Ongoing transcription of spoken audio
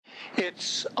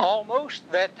It's almost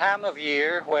that time of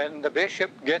year when the bishop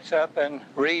gets up and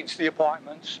reads the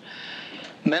appointments.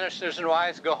 Ministers and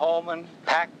wives go home and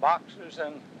pack boxes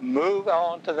and move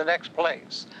on to the next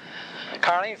place.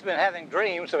 Carlene's been having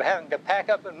dreams of having to pack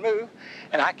up and move,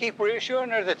 and I keep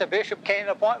reassuring her that the bishop can't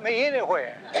appoint me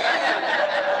anywhere.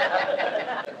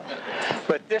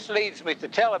 But this leads me to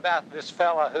tell about this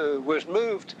fellow who was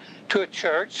moved to a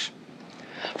church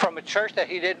from a church that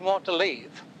he didn't want to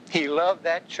leave. He loved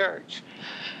that church.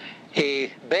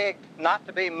 He begged not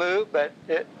to be moved, but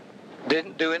it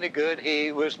didn't do any good.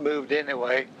 He was moved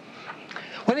anyway.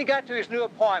 When he got to his new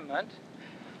appointment,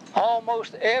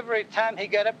 almost every time he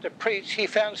got up to preach, he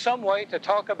found some way to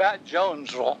talk about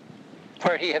Jonesville,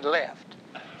 where he had left.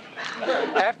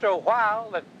 After a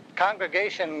while, the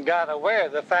congregation got aware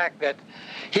of the fact that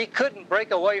he couldn't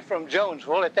break away from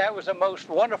Jonesville, that was the most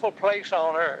wonderful place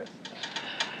on earth.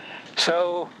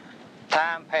 So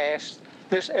time passed.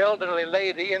 This elderly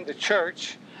lady in the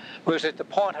church was at the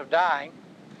point of dying,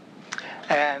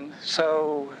 and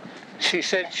so she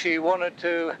said she wanted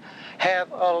to have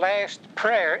a last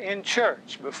prayer in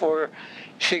church before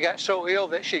she got so ill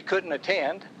that she couldn't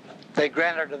attend. They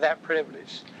granted her that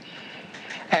privilege.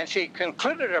 And she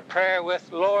concluded her prayer with,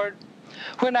 "Lord,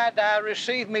 when I die,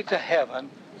 receive me to heaven.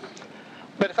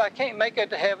 But if I can't make it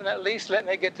to heaven, at least let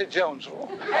me get to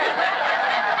Jonesville."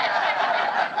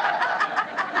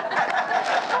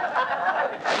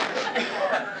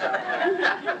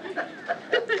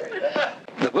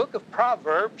 The book of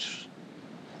Proverbs,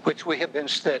 which we have been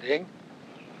studying,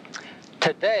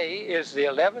 today is the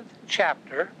 11th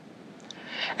chapter,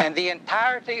 and the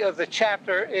entirety of the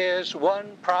chapter is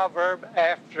one proverb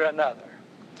after another.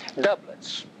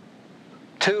 Doublets,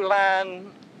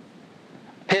 2-line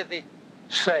pithy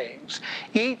sayings,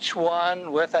 each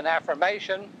one with an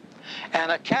affirmation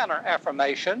and a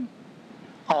counter-affirmation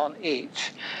on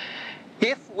each.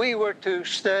 If we were to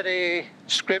study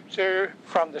Scripture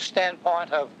from the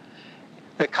standpoint of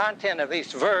the content of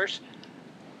each verse,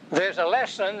 there's a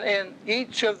lesson in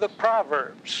each of the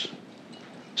Proverbs.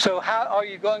 So how are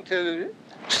you going to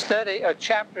study a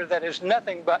chapter that is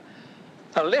nothing but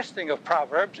a listing of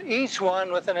Proverbs, each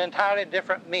one with an entirely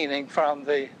different meaning from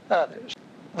the others?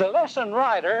 The lesson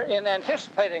writer, in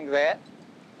anticipating that,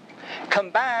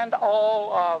 combined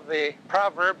all of the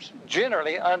Proverbs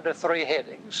generally under 3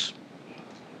 headings: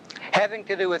 having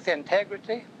to do with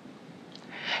integrity,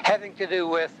 having to do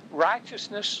with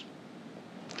righteousness,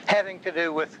 having to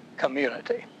do with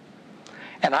community.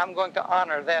 And I'm going to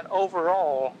honor that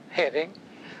overall heading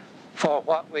for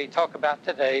what we talk about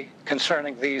today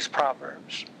concerning these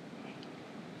Proverbs.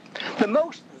 The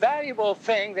most valuable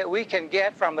thing that we can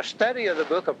get from a study of the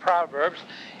book of Proverbs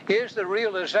is the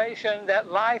realization that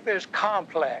life is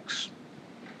complex.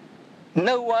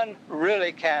 No one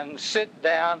really can sit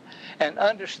down and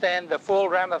understand the full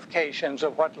ramifications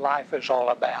of what life is all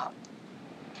about.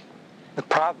 The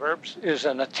Proverbs is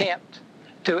an attempt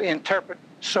to interpret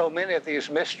so many of these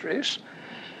mysteries.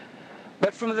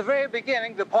 But from the very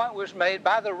beginning, the point was made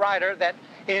by the writer that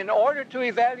in order to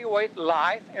evaluate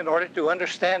life, in order to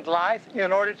understand life,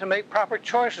 in order to make proper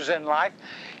choices in life,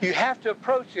 you have to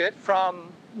approach it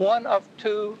from one of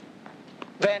 2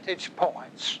 vantage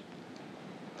points.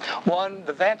 One,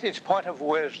 the vantage point of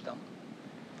wisdom.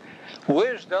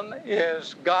 Wisdom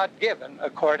is God-given,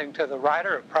 according to the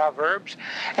writer of Proverbs,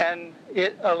 and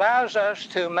it allows us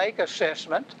to make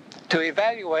assessment, to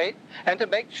evaluate, and to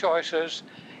make choices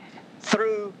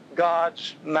through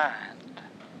God's mind.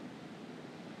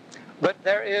 But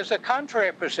there is a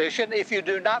contrary position. If you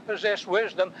do not possess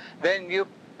wisdom, then you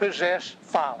possess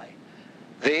folly.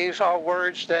 These are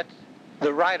words that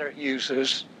the writer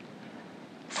uses: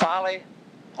 folly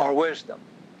or wisdom.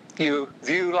 You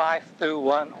view life through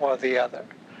one or the other.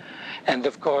 And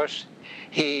of course,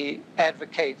 he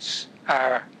advocates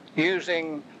our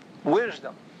using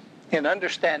wisdom in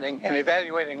understanding and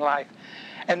evaluating life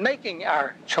and making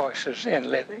our choices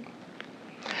in living.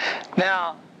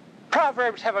 Now,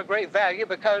 Proverbs have a great value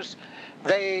because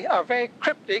they are very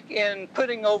cryptic in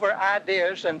putting over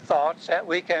ideas and thoughts that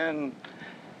we can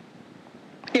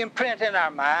imprint in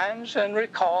our minds and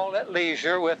recall at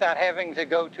leisure without having to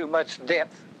go to much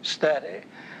depth study.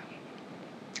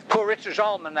 Poor Richard's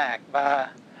Almanac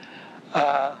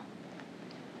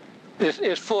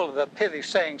is full of the pithy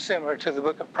sayings similar to the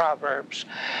book of Proverbs,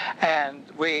 and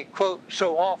we quote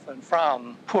so often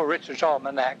from Poor Richard's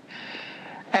Almanac.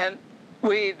 And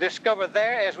we discover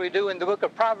there, as we do in the book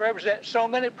of Proverbs, that so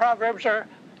many Proverbs are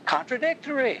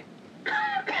contradictory.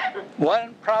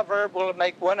 One proverb will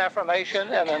make one affirmation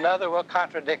and another will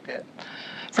contradict it.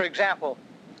 For example,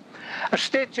 a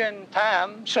stitch in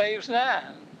time saves 9.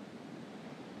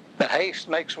 But but haste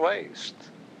makes waste.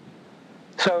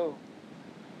 So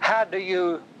how do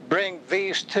you bring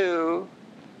these two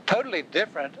totally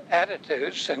different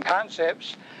attitudes and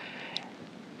concepts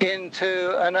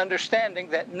into an understanding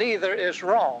that neither is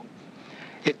wrong?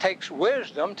 It takes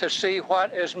wisdom to see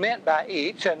what is meant by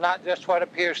each and not just what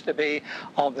appears to be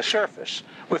on the surface.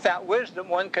 Without wisdom,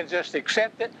 one can just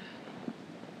accept it,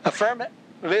 affirm it,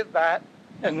 live by it,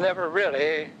 and never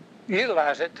really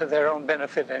utilize it to their own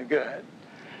benefit and good.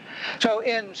 So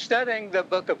in studying the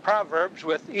book of Proverbs,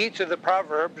 with each of the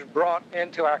Proverbs brought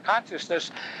into our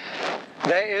consciousness,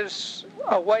 there is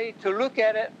a way to look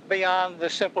at it beyond the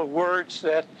simple words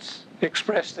that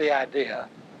express the idea.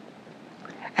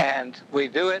 And we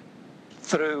do it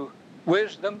through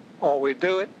wisdom, or we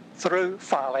do it through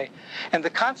folly. And the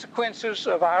consequences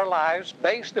of our lives,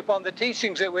 based upon the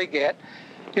teachings that we get,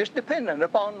 is dependent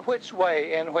upon which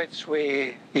way in which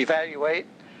we evaluate,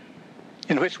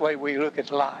 in which way we look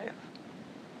at life.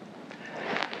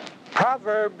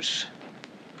 Proverbs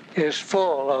is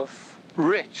full of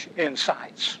rich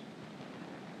insights.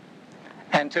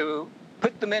 And to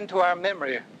put them into our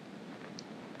memory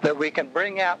that we can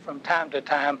bring out from time to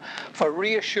time for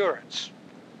reassurance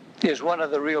is one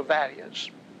of the real values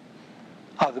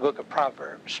of the book of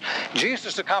Proverbs.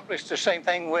 Jesus accomplished the same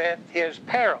thing with his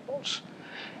parables,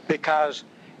 because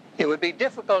it would be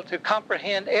difficult to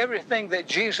comprehend everything that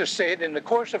Jesus said in the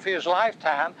course of his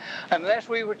lifetime unless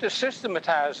we were to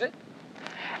systematize it.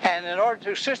 And in order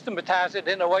to systematize it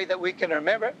in a way that we can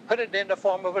remember it, put it in the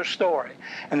form of a story.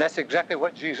 And that's exactly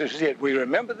what Jesus did. We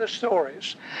remember the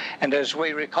stories. And as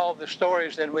we recall the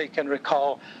stories, then we can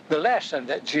recall the lesson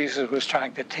that Jesus was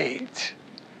trying to teach.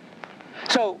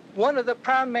 So one of the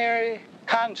primary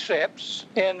concepts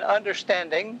in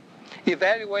understanding,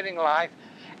 evaluating life,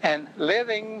 and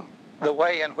living the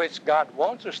way in which God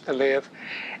wants us to live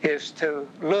is to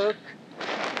look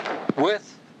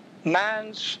with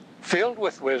minds filled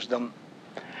with wisdom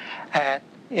at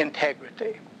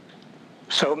integrity.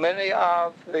 So many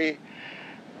of the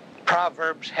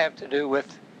Proverbs have to do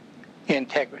with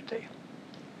integrity.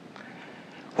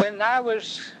 When I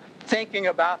was thinking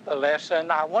about the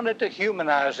lesson, I wanted to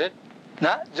humanize it,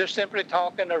 not just simply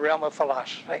talk in the realm of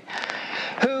philosophy.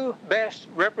 Who best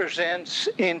represents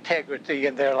integrity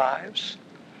in their lives?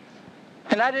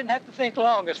 And I didn't have to think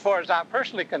long as far as I'm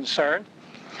personally concerned.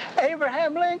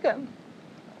 Abraham Lincoln,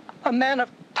 a man of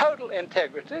total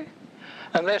integrity,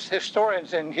 unless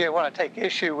historians in here want to take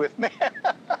issue with me.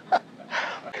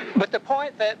 But the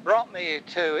point that brought me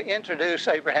to introduce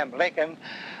Abraham Lincoln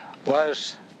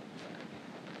was,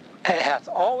 it hath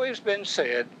always been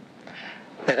said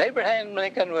that Abraham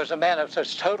Lincoln was a man of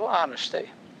such total honesty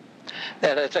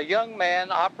that as a young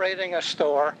man operating a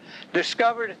store,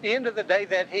 discovered at the end of the day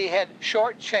that he had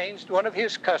shortchanged one of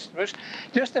his customers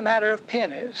just a matter of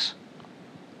pennies.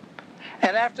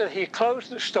 And after he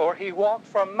closed the store, he walked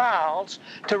for miles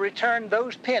to return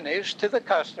those pennies to the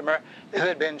customer who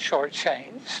had been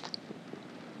shortchanged.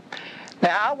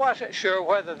 Now, I wasn't sure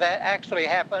whether that actually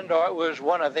happened or it was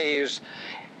one of these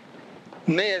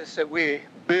myths that we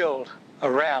build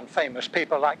around famous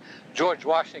people, like George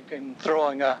Washington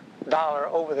throwing a dollar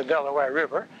over the Delaware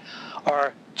River,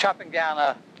 or chopping down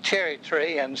a cherry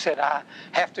tree and said, I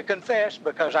have to confess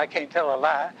because I can't tell a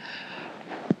lie.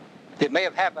 It may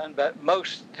have happened, but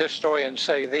most historians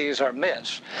say these are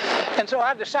myths. And so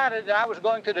I decided that I was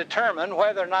going to determine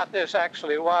whether or not this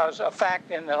actually was a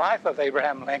fact in the life of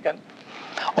Abraham Lincoln,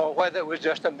 or whether it was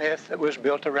just a myth that was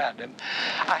built around him.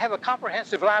 I have a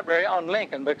comprehensive library on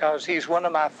Lincoln because he's one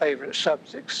of my favorite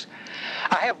subjects.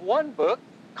 I have one book,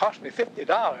 cost me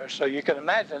 $50, so you can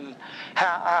imagine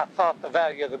how I thought the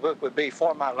value of the book would be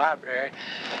for my library.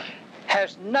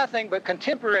 Has nothing but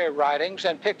contemporary writings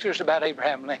and pictures about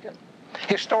Abraham Lincoln.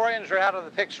 Historians are out of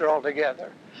the picture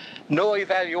altogether. No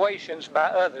evaluations by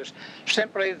others,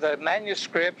 simply the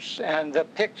manuscripts and the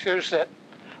pictures that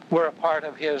were a part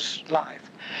of his life.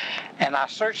 And I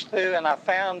searched through and I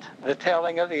found the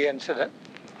telling of the incident.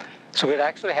 So it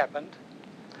actually happened.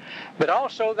 But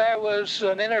also there was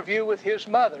an interview with his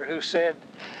mother who said,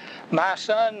 my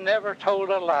son never told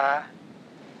a lie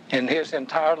in his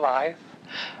entire life.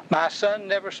 My son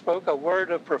never spoke a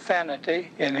word of profanity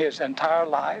in his entire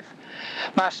life.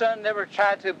 My son never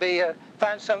tried to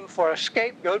find something for a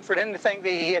scapegoat for anything that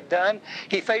he had done.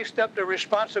 He faced up to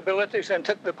responsibilities and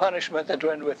took the punishment that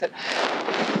went with it.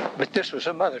 But this was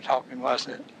a mother talking,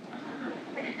 wasn't it?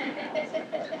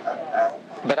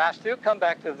 But I still come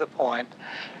back to the point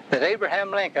that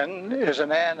Abraham Lincoln is a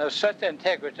man of such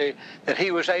integrity that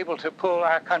he was able to pull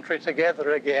our country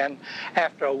together again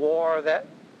after a war that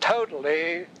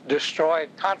totally destroyed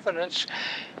confidence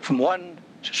from one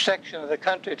section of the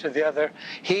country to the other,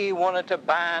 he wanted to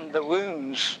bind the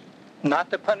wounds, not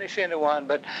to punish anyone,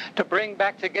 but to bring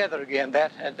back together again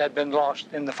that had been lost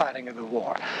in the fighting of the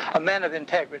war. A man of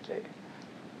integrity.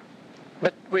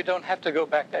 But we don't have to go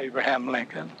back to Abraham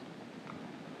Lincoln.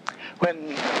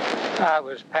 When I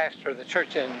was pastor of the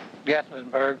church in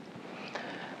Gatlinburg,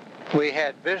 we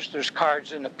had visitors'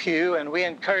 cards in the pew, and we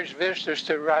encouraged visitors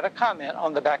to write a comment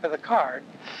on the back of the card.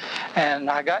 And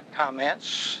I got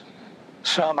comments.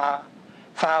 Some I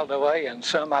filed away, and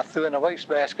some I threw in a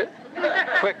wastebasket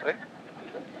quickly.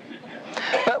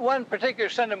 But one particular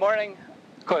Sunday morning,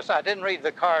 of course, I didn't read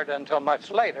the card until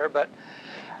much later, but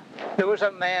there was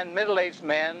a man, middle-aged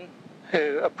man,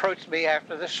 who approached me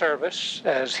after the service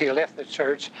as he left the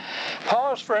church,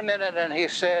 paused for a minute, and he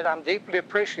said, "I'm deeply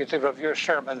appreciative of your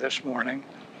sermon this morning.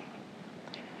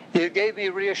 You gave me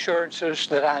reassurances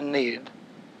that I needed."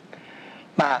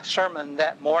 My sermon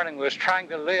that morning was trying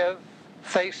to live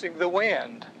facing the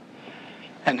wind.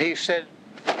 And he said,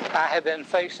 "I have been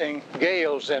facing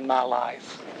gales in my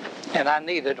life, and I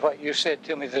needed what you said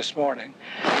to me this morning."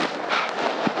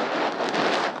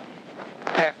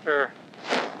 After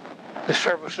the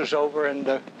service was over and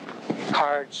the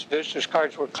visitors'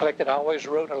 cards were collected, I always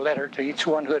wrote a letter to each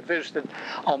one who had visited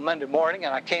on Monday morning,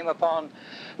 and I came upon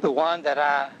the one that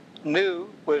I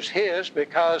knew was his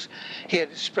because he had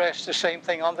expressed the same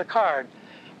thing on the card.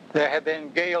 "There have been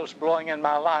gales blowing in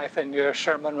my life, and your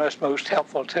sermon was most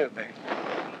helpful to me."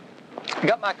 I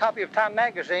got my copy of Time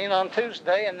magazine on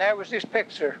Tuesday, and there was his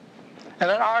picture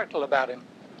and an article about him.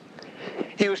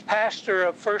 He was pastor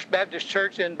of First Baptist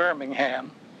Church in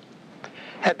Birmingham,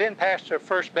 had been pastor of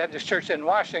First Baptist Church in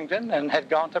Washington, and had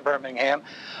gone to Birmingham.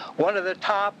 One of the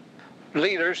top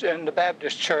leaders in the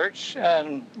Baptist church,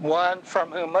 and one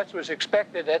from whom much was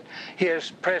expected at his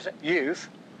present youth.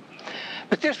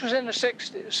 But this was in the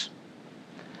 60s.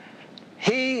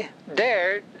 He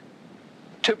dared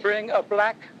to bring a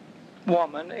black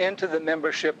woman into the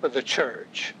membership of the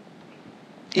church.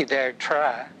 He dared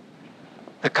try.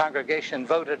 The congregation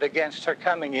voted against her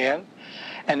coming in,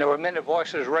 and there were many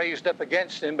voices raised up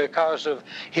against him because of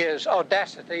his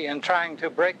audacity in trying to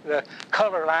break the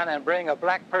color line and bring a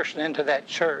black person into that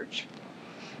church.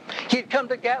 He'd come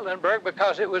to Gatlinburg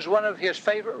because it was one of his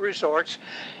favorite resorts.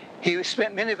 He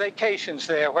spent many vacations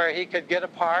there where he could get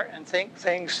apart and think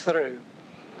things through.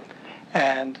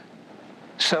 And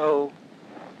so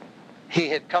he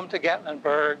had come to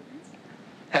Gatlinburg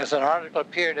as an article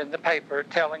appeared in the paper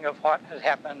telling of what had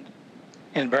happened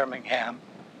in Birmingham.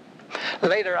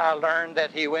 Later, I learned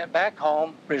that he went back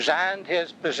home, resigned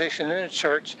his position in the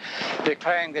church,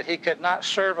 declaring that he could not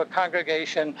serve a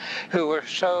congregation who were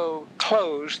so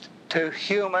closed to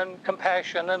human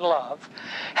compassion and love.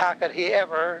 How could he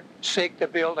ever seek to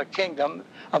build a kingdom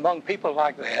among people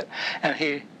like that? And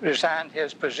he resigned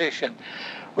his position.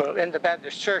 Well, in the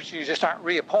Baptist church, you just aren't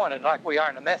reappointed like we are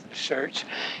in the Methodist church.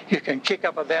 You can kick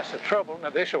up a mess of trouble, and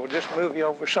the bishop will just move you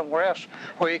over somewhere else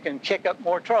where you can kick up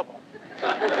more trouble.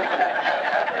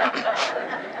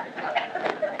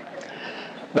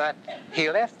 But he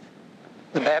left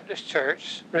the Baptist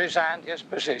church, resigned his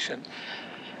position.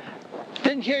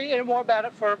 Didn't hear any more about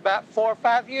it for about 4 or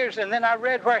 5 years, and then I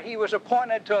read where he was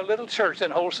appointed to a little church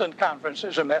in Holston Conference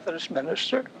as a Methodist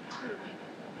minister.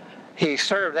 He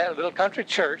served that little country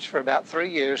church for about 3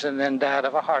 years and then died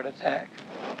of a heart attack.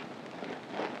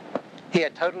 He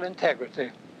had total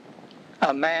integrity,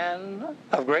 a man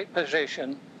of great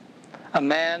position, a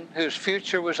man whose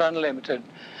future was unlimited,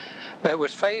 but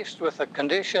was faced with a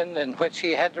condition in which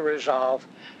he had to resolve,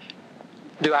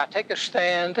 do I take a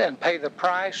stand and pay the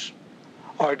price,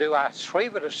 or do I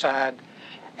sweep it aside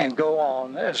and go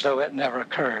on as though it never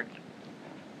occurred?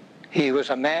 He was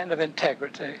a man of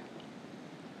integrity.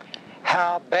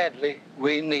 How badly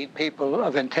we need people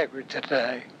of integrity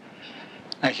today.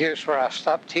 Now here's where I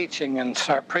stop teaching and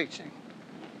start preaching.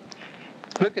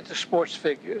 Look at the sports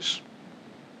figures.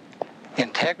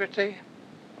 Integrity,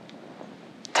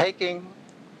 taking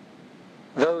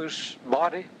those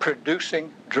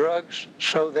body-producing drugs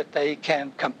so that they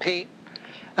can compete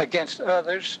against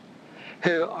others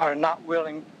who are not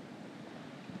willing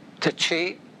to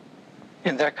cheat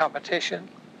in their competition.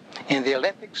 In the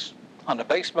Olympics, on the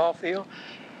baseball field,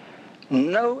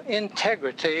 no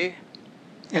integrity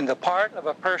in the part of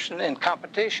a person in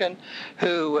competition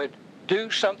who would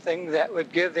do something that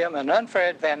would give them an unfair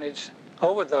advantage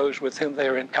over those with whom they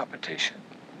are in competition.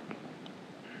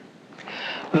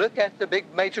 Look at the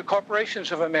big major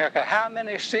corporations of America. How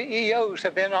many CEOs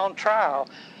have been on trial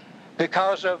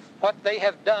because of what they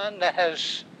have done that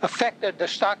has affected the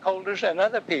stockholders and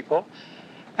other people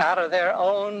out of their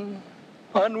own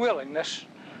unwillingness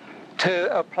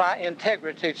to apply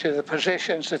integrity to the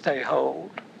positions that they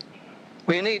hold.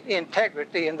 We need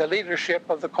integrity in the leadership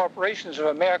of the corporations of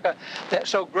America that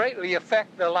so greatly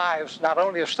affect the lives not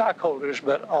only of stockholders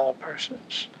but all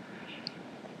persons.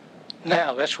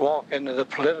 Now let's walk into the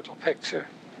political picture.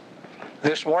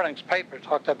 This morning's paper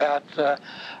talked about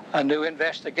a new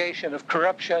investigation of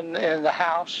corruption in the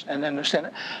House and in the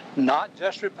Senate. Not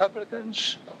just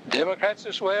Republicans, Democrats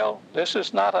as well. This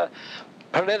is not a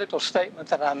political statement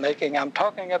that I'm making. I'm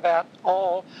talking about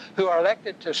all who are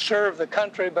elected to serve the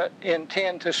country but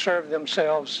intend to serve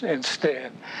themselves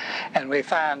instead. And we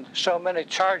find so many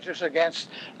charges against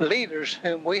leaders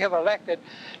whom we have elected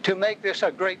to make this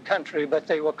a great country, but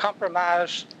they will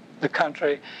compromise the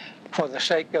country for the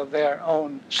sake of their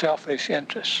own selfish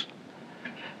interests.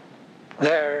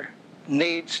 There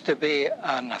needs to be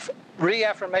a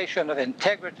reaffirmation of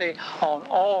integrity on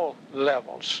all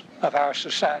levels of our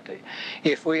society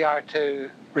if we are to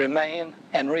remain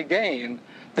and regain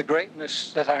the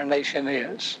greatness that our nation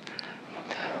is.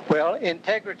 Well,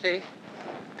 integrity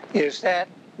is that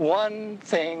one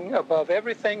thing above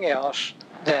everything else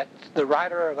that the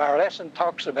writer of our lesson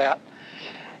talks about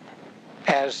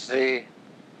as the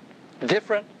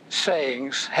different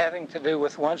sayings having to do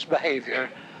with one's behavior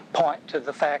point to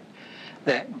the fact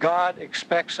that God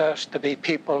expects us to be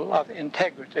people of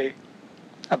integrity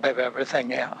above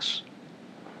everything else.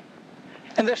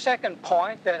 And the second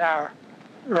point that our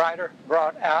writer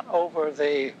brought out over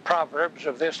the Proverbs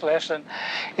of this lesson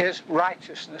is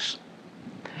righteousness.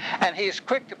 And he's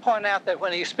quick to point out that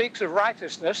when he speaks of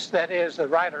righteousness, that is, the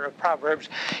writer of Proverbs,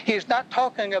 he's not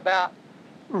talking about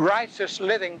righteous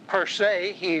living per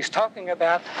se. He's talking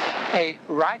about a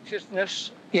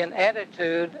righteousness in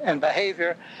attitude and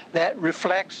behavior that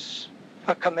reflects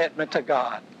a commitment to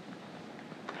God.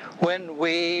 When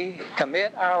we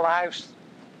commit our lives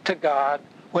to God,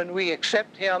 when we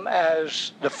accept Him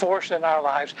as the force in our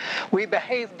lives, we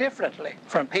behave differently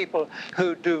from people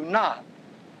who do not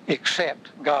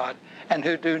accept God and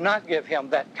who do not give Him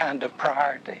that kind of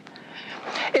priority.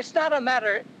 It's not a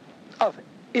matter of,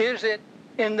 is it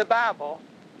in the Bible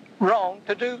wrong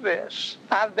to do this?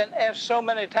 I've been asked so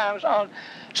many times on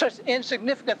such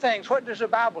insignificant things, what does the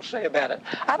Bible say about it?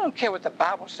 I don't care what the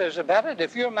Bible says about it.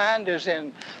 If your mind is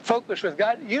in focus with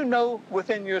God, you know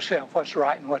within yourself what's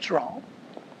right and what's wrong.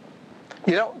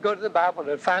 You don't go to the Bible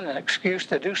to find an excuse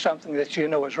to do something that you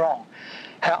know is wrong.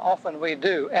 How often we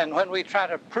do. And when we try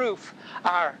to prove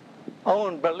our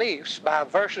own beliefs by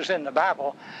verses in the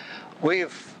Bible,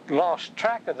 we've lost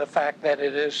track of the fact that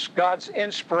it is God's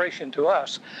inspiration to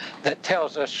us that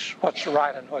tells us what's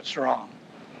right and what's wrong.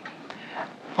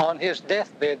 On his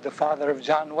deathbed, the father of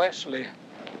John Wesley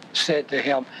said to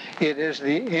him, "It is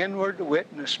the inward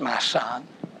witness, my son."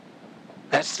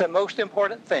 That's the most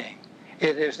important thing.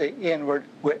 It is the inward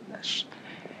witness.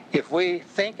 If we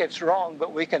think it's wrong,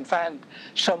 but we can find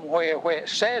somewhere where it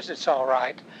says it's all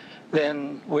right,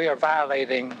 then we are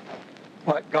violating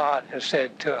what God has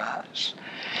said to us.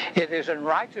 It is in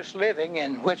righteous living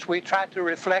in which we try to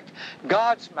reflect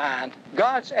God's mind,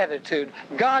 God's attitude,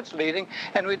 God's leading,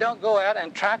 and we don't go out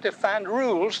and try to find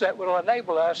rules that will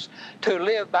enable us to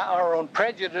live by our own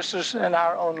prejudices and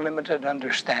our own limited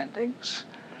understandings.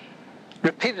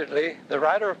 Repeatedly, the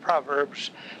writer of Proverbs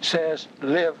says,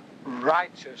 live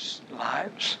righteous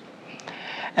lives.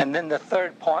 And then the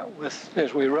third point,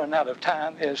 as we run out of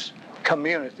time, is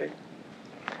community.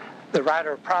 The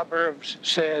writer of Proverbs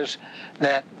says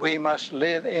that we must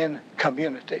live in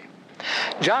community.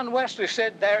 John Wesley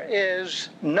said there is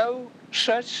no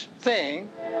such thing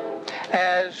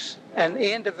as an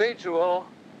individual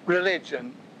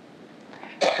religion,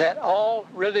 that all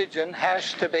religion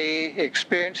has to be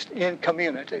experienced in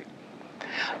community.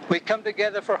 We come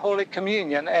together for Holy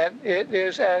Communion, and it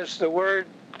is as the word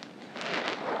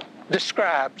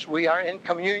describes, we are in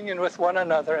communion with one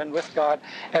another and with God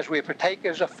as we partake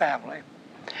as a family.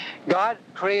 God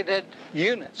created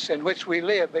units in which we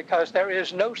live because there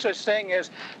is no such thing as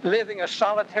living a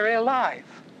solitary life.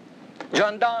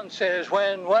 John Donne says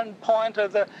when one point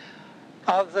of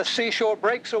the seashore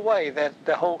breaks away, that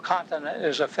the whole continent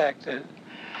is affected,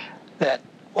 that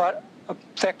what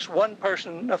affects one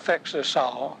person affects us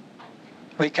all.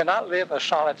 We cannot live a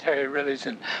solitary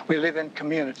religion. We live in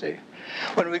community.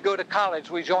 When we go to college,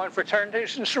 we join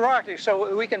fraternities and sororities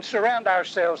so we can surround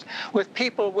ourselves with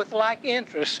people with like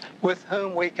interests with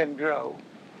whom we can grow.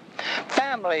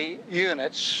 Family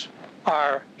units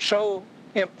are so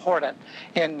important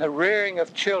in the rearing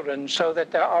of children so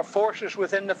that there are forces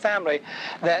within the family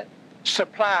that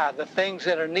supply the things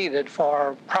that are needed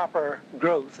for proper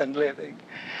growth and living.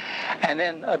 And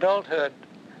in adulthood,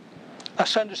 a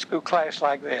Sunday school class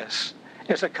like this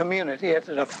is a community. It's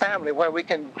a family where we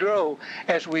can grow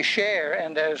as we share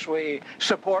and as we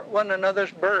support one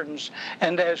another's burdens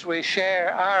and as we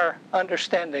share our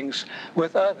understandings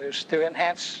with others to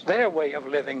enhance their way of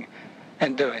living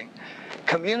and doing.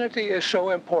 Community is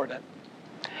so important.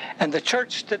 And the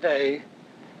church today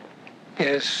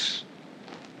is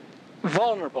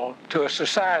vulnerable to a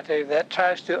society that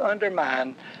tries to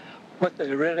undermine what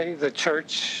really the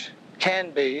church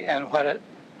can be and what it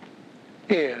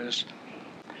is.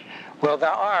 Well, there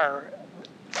are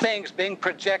things being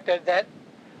projected that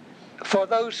for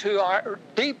those who are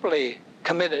deeply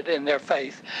committed in their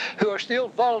faith, who are still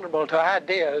vulnerable to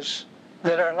ideas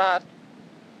that are not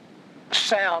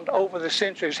sound over the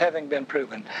centuries having been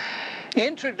proven,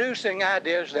 introducing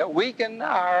ideas that weaken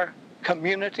our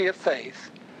community of faith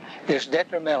is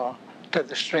detrimental to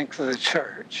the strength of the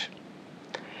church.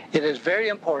 It is very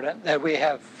important that we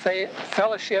have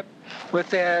fellowship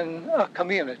within a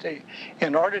community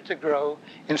in order to grow,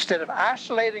 instead of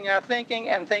isolating our thinking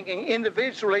and thinking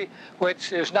individually,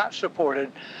 which is not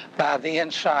supported by the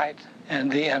insight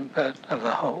and the input of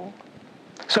the whole.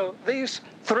 So these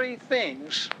three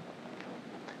things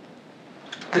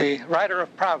the writer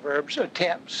of Proverbs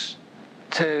attempts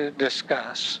to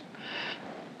discuss: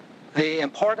 the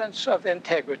importance of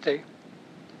integrity,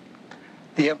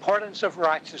 the importance of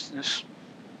righteousness,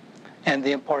 and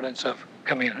the importance of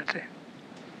community.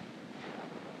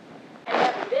 I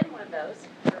haven't been one of those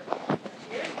for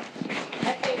years.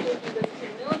 I think if you look to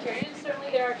the military, and certainly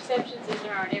there are exceptions as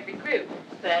there are in every group,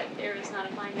 but there is not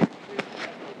a minor group of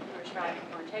people who are striving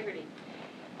for integrity.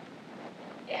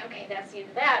 Yeah, okay, that's the end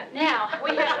of that. Now,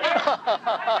 we have a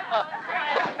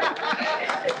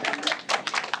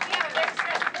very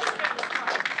special visitor this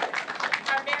morning.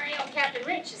 Our very own Captain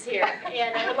Rich is here,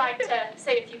 and I would like to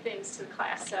say a few things to the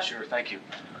class. So. Sure, thank you.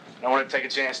 And I want to take a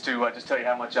chance to just tell you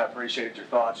how much I appreciated your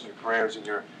thoughts and your prayers and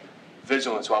your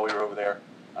vigilance while we were over there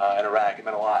in Iraq. It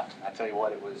meant a lot. I tell you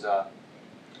what, it was, I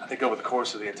think over the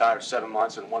course of the entire 7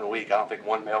 months and 1 week, I don't think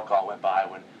one mail call went by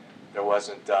when there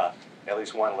wasn't at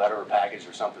least one letter or package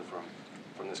or something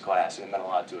from this class. And it meant a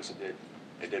lot to us.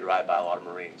 It did ride by a lot of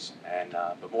Marines. And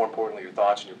but more importantly, your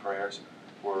thoughts and your prayers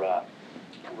were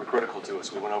critical to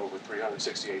us. We went over with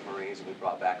 368 Marines, and we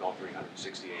brought back all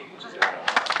 368, which is it's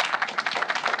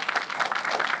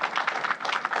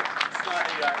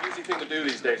not an easy thing to do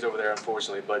these days over there,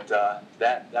 unfortunately, but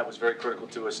that was very critical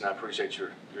to us, and I appreciate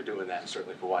your doing that, and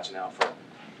certainly for watching out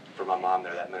for my mom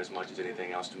there. That meant as much as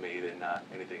anything else to me than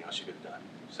anything else you could have done.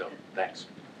 So, thanks.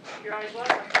 You're always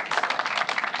welcome.